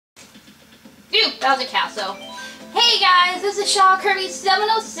Ew, that was a castle. Hey guys, this is Shaw Kirby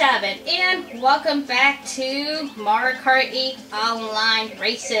 707, and welcome back to Mario Kart 8 Online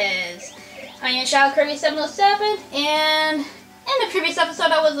Races. I am Shaw Kirby 707, and in the previous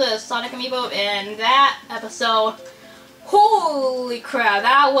episode I was a Sonic amiibo, and that episode, holy crap,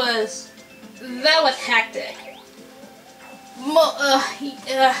 that was hectic.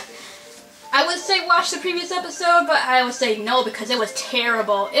 I would say watch the previous episode, but I would say no because it was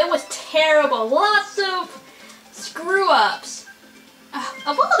terrible. It was terrible. Lots of screw-ups.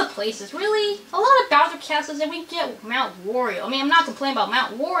 Of all the places, really? A lot of Bowser castles, and we get Mount Wario. I mean, I'm not complaining about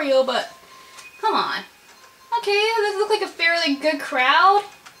Mount Wario, but come on. Okay, this looks like a fairly good crowd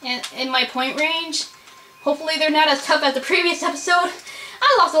in my point range. Hopefully they're not as tough as the previous episode.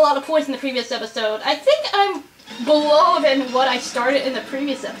 I lost a lot of points in the previous episode. I think I'm below than what I started in the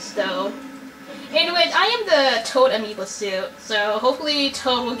previous episode. Anyways, I am the Toad amiibo suit, so hopefully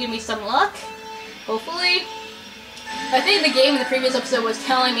Toad will give me some luck. Hopefully. I think the game in the previous episode was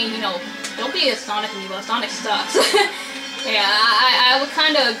telling me, you know, don't be a Sonic amiibo, Sonic sucks. Yeah, I would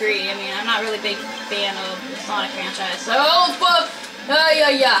kind of agree. I mean, I'm not really a big fan of the Sonic franchise, so,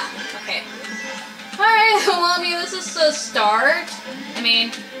 yeah. Okay. Alright, well, I mean, this is a start. I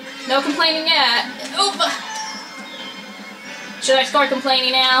mean, no complaining yet. Oh, should I start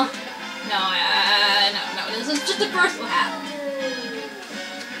complaining now? No, no, this is just the first lap.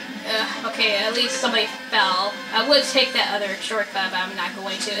 Okay, at least somebody fell. I would take that other shortcut, but I'm not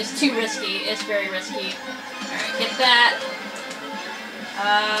going to. It's too risky. It's very risky. Alright, get that.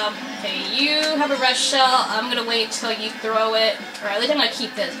 Okay, you have a rush shell. I'm gonna wait till you throw it. Or at least I'm gonna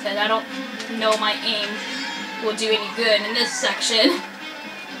keep this, because I don't know my aim will do any good in this section.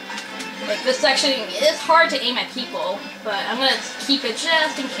 Like, this section is hard to aim at people, but I'm gonna keep it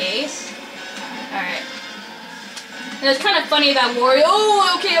just in case. Alright. And it's kind of funny that Wario.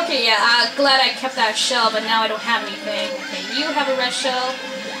 Oh, okay, yeah. Glad I kept that shell, but now I don't have anything. Okay, you have a rush shell.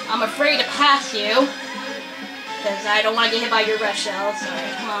 I'm afraid to pass you, because I don't want to get hit by your rush shells.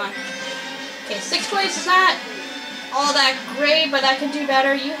 Alright, come on. Okay, 6th place is not all that great, but I can do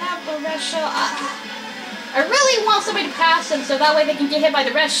better. You have a rush shell. I really want somebody to pass them so that way they can get hit by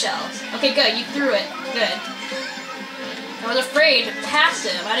the red shells. Okay, good. You threw it. Good. I was afraid to pass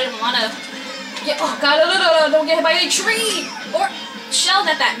him. I didn't want to get... Oh, God. No. Don't get hit by any tree or shells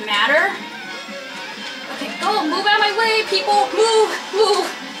that matter. Okay, go. Move out of my way, people.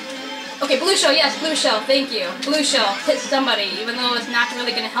 Move. Okay, blue shell. Yes, blue shell. Thank you. Blue shell. Hit somebody, even though it's not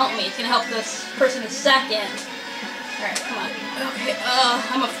really going to help me. It's going to help this person in second. Alright, come on. Okay,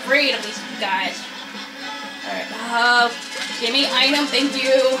 I'm afraid of these guys. Alright, give me item, thank you.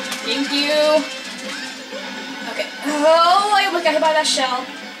 Okay, oh, I almost got hit by that shell.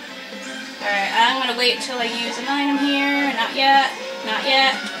 Alright, I'm gonna wait till I use an item here. Not yet.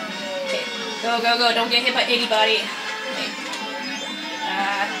 Okay, go, don't get hit by anybody. Okay.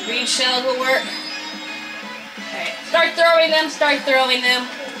 Green shells will work. Alright, start throwing them.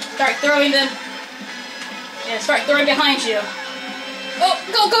 Yeah, start throwing behind you. Oh,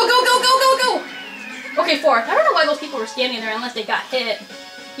 go! Okay, 4th. I don't know why those people were standing there unless they got hit.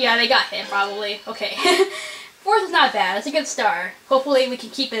 Yeah, they got hit, probably. Okay. 4th is not bad. It's a good start. Hopefully we can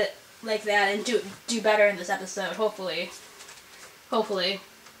keep it like that and do better in this episode. Hopefully.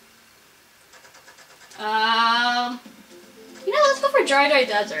 You know, let's go for Dry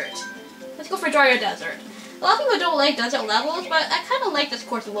Desert. A lot of people don't like desert levels, but I kind of like this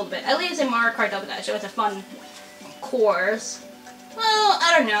course a little bit. At least in Mario Kart Double Dash, it was a fun course. Well,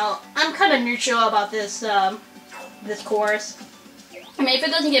 I don't know. I'm kind of neutral about this this course. I mean, if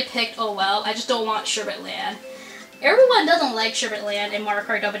it doesn't get picked, oh well. I just don't want Sherbet Land. Everyone doesn't like Sherbet Land in Mario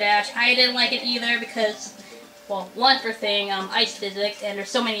Kart Double Dash. I didn't like it either because, well, one for thing, ice physics, and there's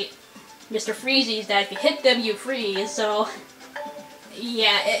so many Mr. Freezies that if you hit them, you freeze. So,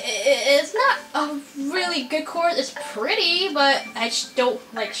 yeah, it's not a really good course. It's pretty, but I just don't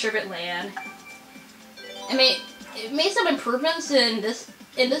like Sherbet Land. I mean, it made some improvements in this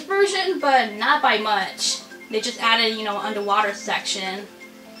version, but not by much. They just added, you know, underwater section,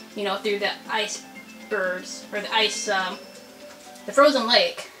 you know, through the icebergs or the ice, the frozen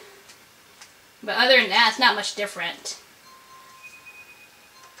lake. But other than that, it's not much different.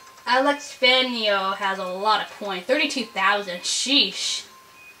 Alex Fanio has a lot of points, 32,000. Sheesh.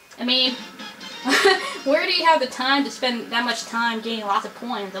 I mean, where do you have the time to spend that much time getting lots of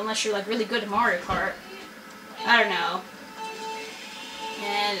points unless you're like really good at Mario Kart? I don't know.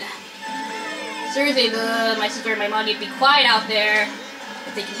 And seriously, my sister and my mom need to be quiet out there.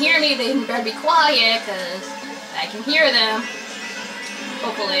 If they can hear me, they better be quiet, because I can hear them.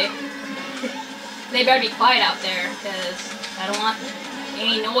 Hopefully. They better be quiet out there, because I don't want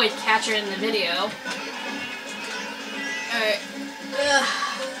any noise catcher in the video. Alright.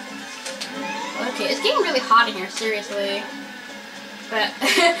 Okay, it's getting really hot in here, seriously. But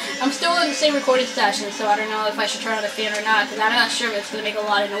I'm still in the same recording session, so I don't know if I should turn on the fan or not, because I'm not sure if it's going to make a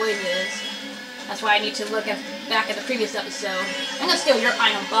lot of noises. That's why I need to look back at the previous episode. I'm going to steal your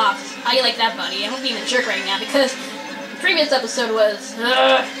item box. How you like that, buddy? I'm being a jerk right now, because the previous episode was...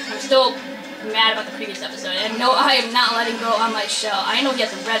 I'm still mad about the previous episode. And no, I am not letting go on my shell. I know he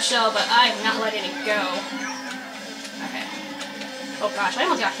has a red shell, but I am not letting it go. Okay. Oh gosh, I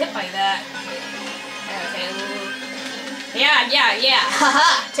almost got hit by that. Okay. Yeah.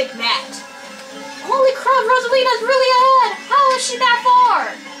 Haha, take that. Holy crap, Rosalina's really ahead. How is she that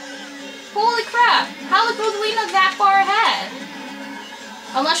far? Holy crap, how is Rosalina that far ahead?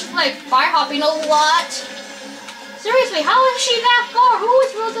 Unless she's like fire hopping a lot. Seriously, how is she that far? Who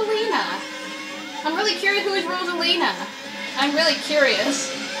is Rosalina? I'm really curious who is Rosalina. I'm really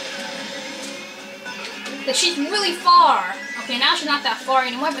curious. But she's really far. Okay, now she's not that far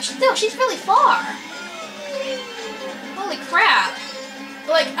anymore, but still, she's really far. Holy crap.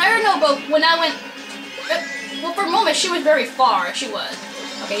 Like, I don't know, but when I went... well, for a moment, she was very far. She was.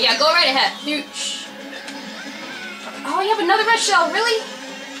 Okay, yeah, go right ahead. Oh, you have another red shell, really?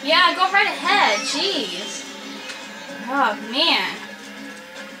 Yeah, go right ahead. Jeez. Oh, man.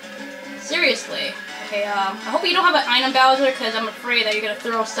 Seriously. Okay, I hope you don't have an item Bowser, because I'm afraid that you're going to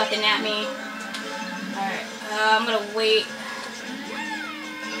throw something at me. Alright, I'm going to wait.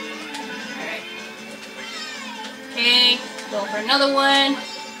 Alright. Okay, go for another one.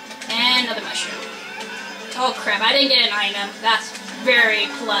 And another mushroom. Oh crap, I didn't get an item. That's very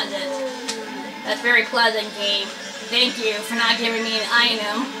pleasant. That's very pleasant, game. Thank you for not giving me an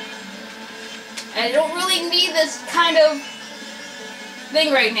item. I don't really need this kind of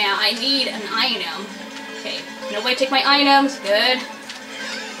thing right now. I need an item. Okay, nobody take my items. Good.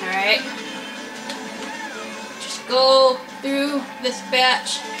 Alright. Just go through this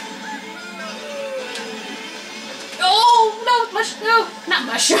batch. Oh, no, no, not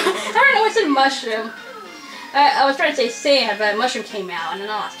mushroom. I don't know why I said mushroom. I was trying to say sand, but mushroom came out, and then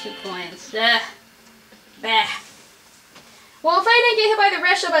I lost 2 points. Bah. Well, if I didn't get hit by the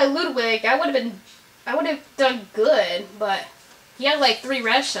red shell by Ludwig, I would have done good, but he had like 3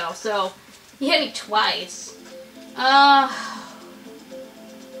 red shells, so he hit me twice. Let's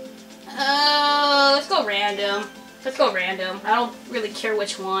go random. Let's go random. I don't really care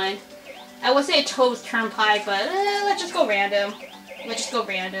which one. I would say Toad's Turnpike, but let's just go random. Let's just go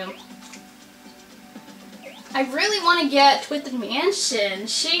random. I really want to get Twisted Mansion.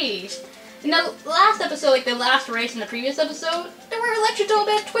 Sheesh. In the last episode, like the last race in the previous episode, there were Electrodome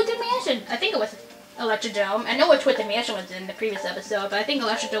and Twisted Mansion. I think it was Electrodome. I know what Twisted Mansion was in the previous episode, but I think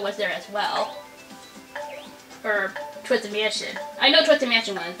Electrodome was there as well. Or Twisted Mansion. I know Twisted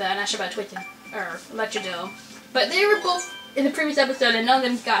Mansion was, but I'm not sure about Electrodome. But they were both in the previous episode, and none of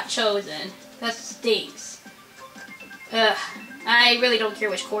them got chosen. That stinks. Ugh. I really don't care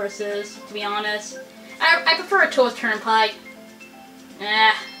which course is, to be honest. I prefer a Toad's Turnpike.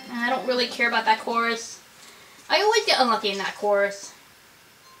 I don't really care about that course. I always get unlucky in that course.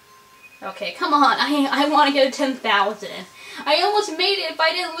 Okay, come on. I want to get a 10,000. I almost made it if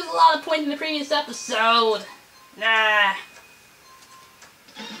I didn't lose a lot of points in the previous episode. Nah.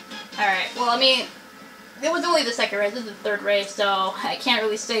 Alright, well, I mean, it was only the second race. This is the third race, so I can't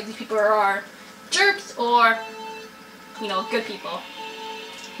really say if these people are jerks or, you know, good people.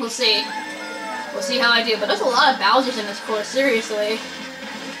 We'll see. We'll see how I do. But there's a lot of Bowsers in this course, seriously.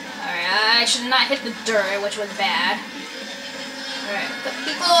 Alright, I should not hit the dirt, which was bad. Alright, but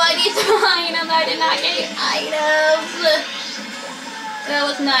people, I need some items. I did not get items. That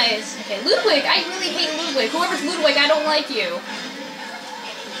was nice. Okay, Ludwig, I really hate Ludwig. Whoever's Ludwig, I don't like you.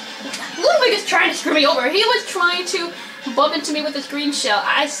 Ludwig is trying to screw me over. He was trying to bump into me with his green shell.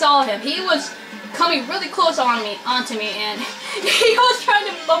 I saw him. He was coming really close onto me, and he was trying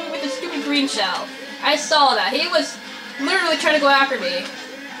to bump me with his stupid green shell. I saw that. He was literally trying to go after me.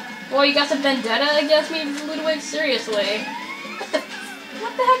 Well, you got some vendetta against me, Ludwig? Seriously.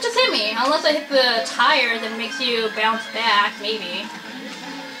 What the heck just hit me? Unless I hit the tires and makes you bounce back, maybe.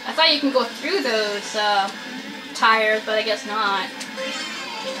 I thought you can go through those tires, but I guess not.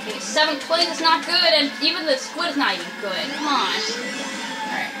 Okay, 7th place is not good, and even the squid is not even good. Come on.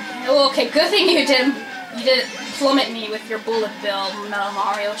 Alright. Oh, okay, good thing you didn't plummet me with your bullet bill, Metal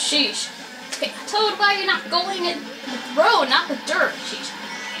Mario. Sheesh. Okay, Toad, why are you not going in the road, not the dirt? Sheesh.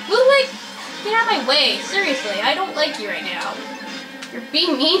 Ludwig, get out of my way. Seriously, I don't like you right now. You're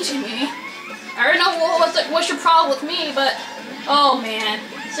being mean to me. I don't know what's your problem with me, but oh man.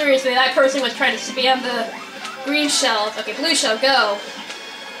 Seriously, that person was trying to spam the green shells. Okay, blue shell, go.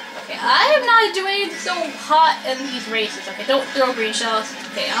 I am not doing so hot in these races. Okay, don't throw green shells.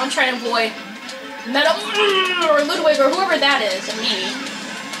 Okay, I'm trying to avoid Metal or Ludwig or whoever that is, and me.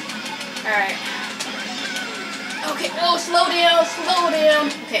 Alright. Okay, oh, slow down, slow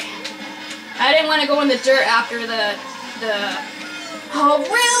down. Okay. I didn't want to go in the dirt after the... Oh,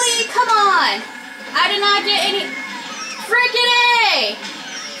 really? Come on! I did not get any... Frickin' A!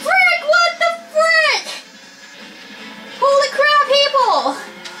 Frick! What the frick? Holy crap, people!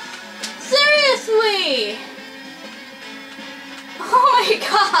 Seriously! Oh my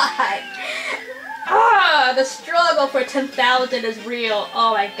god! Ah, the struggle for 10,000 is real.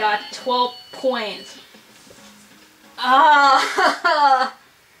 Oh my god, 12 points. Ah!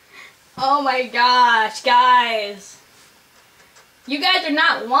 Oh my gosh, guys. You guys do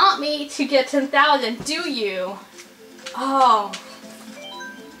not want me to get 10,000, do you? Oh.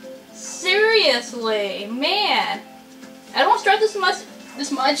 Seriously, man. I don't stress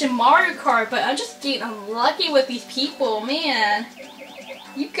this much in Mario Kart, but I'm just getting unlucky with these people, man.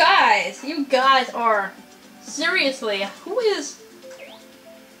 You guys are seriously. Who is?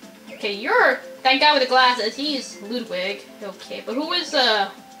 Okay, you're that guy with the glasses. He's Ludwig. Okay, but who is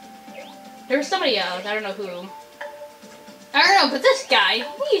there's somebody else. I don't know who. I don't know, but this guy,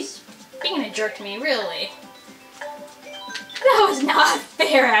 he's being a jerk to me, really. That was not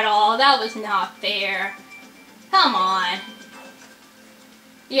fair at all. That was not fair. Come on.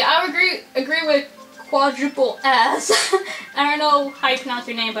 Yeah, I would agree with Quadruple S. I don't know how you pronounce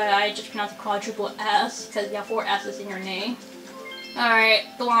your name, but I just pronounce it Quadruple S because you have 4 S's in your name. Alright,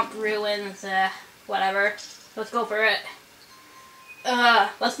 Glomp Ruins, whatever. Let's go for it.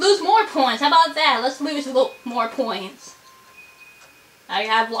 Let's lose more points. How about that? Let's lose more points. I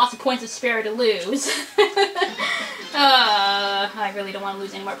have lots of points to spare to lose. I really don't want to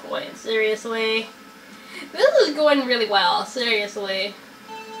lose any more points. Seriously. This is going really well. Seriously.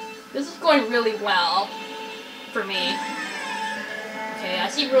 This is going really well for me. Okay, I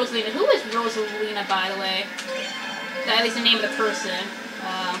see Rosalina. Who is Rosalina, by the way? That is the name of the person.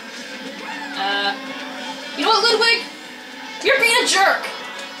 You know what, Ludwig? You're being a jerk!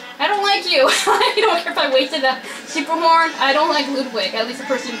 I don't like you. I don't care if I wasted a super horn. I don't like Ludwig. At least the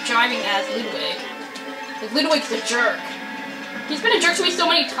person driving as Ludwig. Because Ludwig's a jerk. He's been a jerk to me so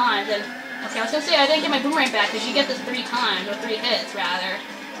many times. And okay, I was gonna say I didn't get my boomerang back because you get this 3 times, or 3 hits rather.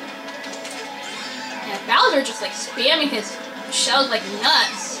 And Bowser just like spamming his shells like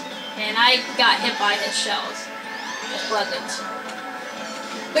nuts, and I got hit by his shells. It wasn't.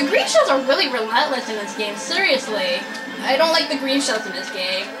 The green shells are really relentless in this game. Seriously. I don't like the green shells in this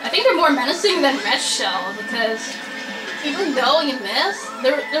game. I think they're more menacing than red shells because even though you miss,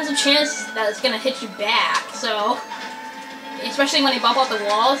 there's a chance that it's gonna hit you back. So, especially when they bump off the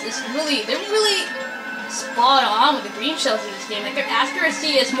walls, they're really spot on with the green shells in this game. Like their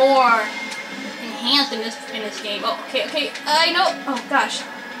accuracy is more enhanced in this game. Oh, okay, I know. Oh gosh,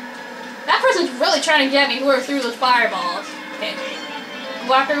 that person's really trying to get me. Whoever threw those fireballs. Okay,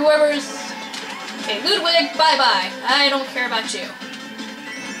 Walker, whoever's. Okay, Ludwig, bye-bye. I don't care about you.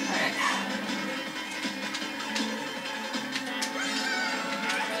 Alright.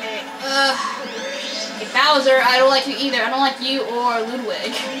 Okay, okay, Bowser, I don't like you either. I don't like you or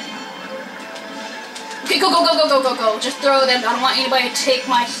Ludwig. Okay, go. Just throw them. I don't want anybody to take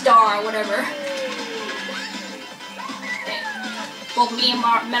my star or whatever. Okay. Both me and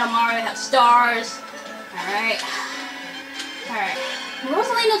Metal Mario have stars. Alright. Alright.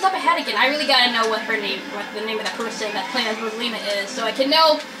 Rosalina's up ahead again. I really gotta know what the name of that person that playing as Rosalina is, so I can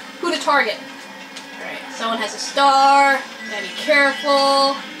know who to target. Alright, someone has a star. Gotta be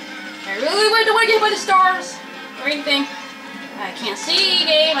careful. I really don't want to get hit by the stars or anything. I can't see,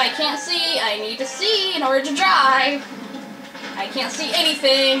 game. I can't see. I need to see in order to drive. I can't see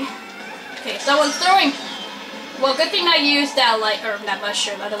anything. Okay, someone's throwing. Well, good thing I used that that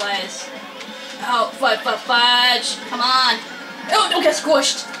mushroom. Otherwise, oh, fudge. Come on. Oh, don't get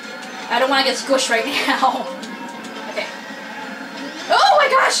squished! I don't want to get squished right now. Okay. Oh my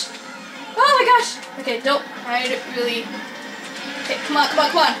gosh! Oh my gosh! Okay, I don't really... Okay, come on.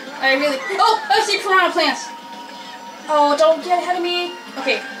 I really... Oh, I see piranha plants! Oh, don't get ahead of me.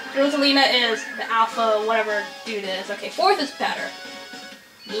 Okay, Rosalina is the alpha, whatever dude is. Okay, 4th is better.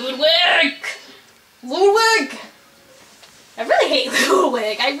 Ludwig! I really hate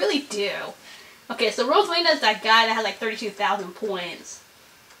Ludwig. I really do. Okay, so Rosalina is that guy that has like 32,000 points.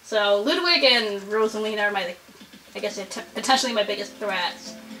 So Ludwig and Rosalina are I guess potentially my biggest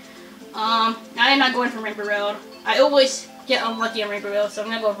threats. I am not going for Rainbow Road. I always get unlucky on Rainbow Road, so I'm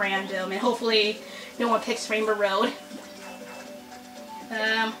gonna go random, and hopefully no one picks Rainbow Road.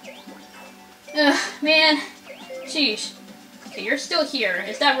 Man, sheesh. Okay, you're still here.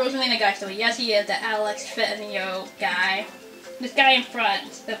 Is that Rosalina guy still here? Yes, he is. The Alex Fenio guy. This guy in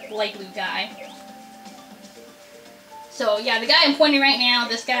front, the light blue guy. So, yeah, the guy I'm pointing right now,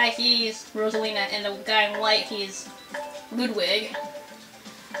 this guy, he's Rosalina, and the guy in white, he's Ludwig.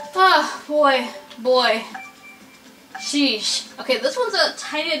 Oh, boy. Sheesh. Okay, this one's a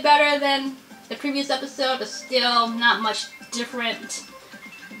tiny bit better than the previous episode, but still not much different.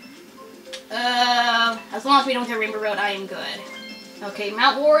 As long as we don't get Rainbow Road, I am good. Okay,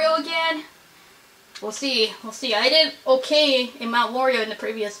 Mount Wario again. We'll see. I did okay in Mount Wario in the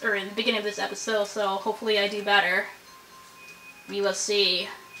beginning of this episode, so hopefully I do better. We will see.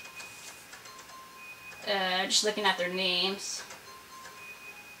 Just looking at their names.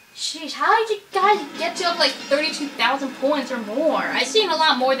 Sheesh, how did you guys get to like 32,000 points or more? I've seen a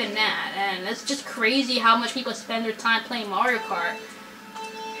lot more than that, and it's just crazy how much people spend their time playing Mario Kart.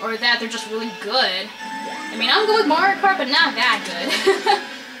 Or that they're just really good. I mean, I'm good with Mario Kart, but not that good.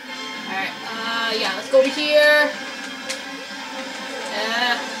 Alright, yeah, let's go over here.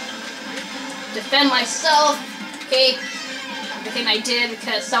 Defend myself. Okay. Good thing I did,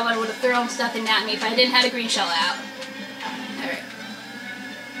 because someone would have thrown something at me if I didn't have a green shell out. Alright.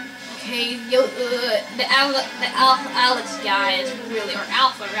 Okay, the Alex guy is really, or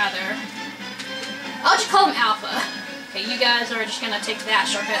Alpha rather. I'll just call him Alpha. Okay, you guys are just gonna take that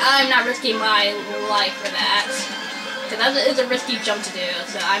shortcut. I'm not risking my life for that. Because that is a risky jump to do,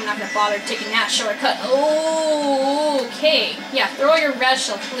 so I'm not gonna bother taking that shortcut. Oh, okay. Yeah, throw your red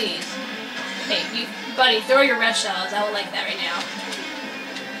shell, please. Hey, buddy, throw your red shells. I would like that right now.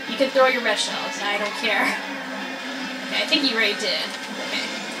 You can throw your red shells. I don't care. Okay, I think you already did. Okay.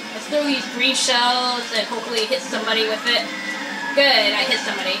 Let's throw these green shells and hopefully hit somebody with it. Good, I hit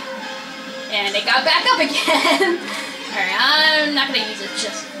somebody. And they got back up again. Alright, I'm not gonna use it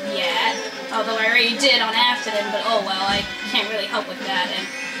just yet. Although I already did on accident, but oh well, I can't really help with that. And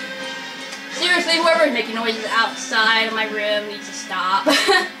seriously, whoever's making noises outside of my room needs to stop.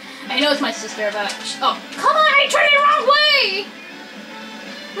 I know it's my sister, but oh, come on! I turned the wrong way.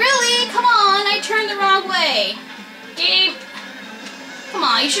 Really? Come on! I turned the wrong way. Game. Come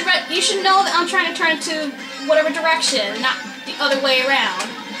on! You should know that I'm trying to turn to whatever direction, not the other way around.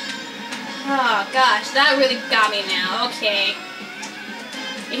 Oh gosh, that really got me now. Okay.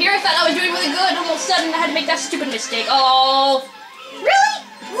 Here I thought I was doing really good, and all of a sudden I had to make that stupid mistake. Oh, really?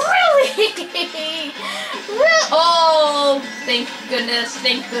 Really? Really? Oh, thank goodness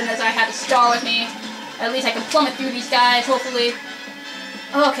I had a star with me. At least I can plummet through these guys, hopefully.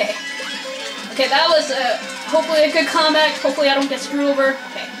 Okay. Okay, that was hopefully a good combat. Hopefully I don't get screwed over.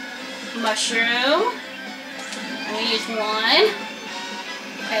 Okay. Mushroom. I'm gonna use one.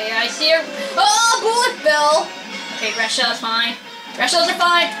 Okay, I see her. Oh, bullet bill. Okay, red shell is fine. Red shells are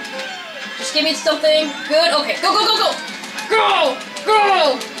fine. Just give me something good. Okay, go, go, go, go. Go,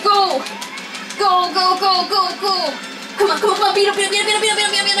 go, go. Go, go, go, go, go. Come on, come on, come on. Beat him, beat him, beat him, beat him, beat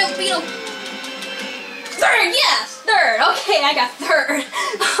him, beat him, beat him. Third, yes, third. Okay, I got third.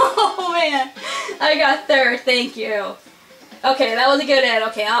 Oh, man. I got third. Thank you. Okay, that was a good end.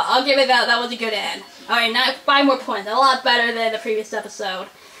 Okay, I'll give it that. That was a good end. Alright, now 5 more points. A lot better than the previous episode.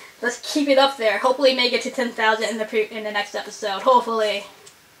 Let's keep it up there. Hopefully make it to 10,000 in the next episode. Hopefully.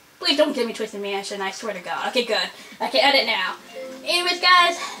 Please don't give me Twisted Mansion, I swear to God. Okay, good. I can edit now. Anyways,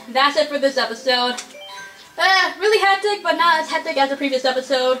 guys, that's it for this episode. Really hectic, but not as hectic as the previous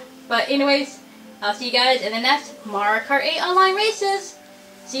episode. But anyways, I'll see you guys in the next Mario Kart 8 Online Races.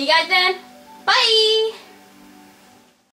 See you guys then. Bye!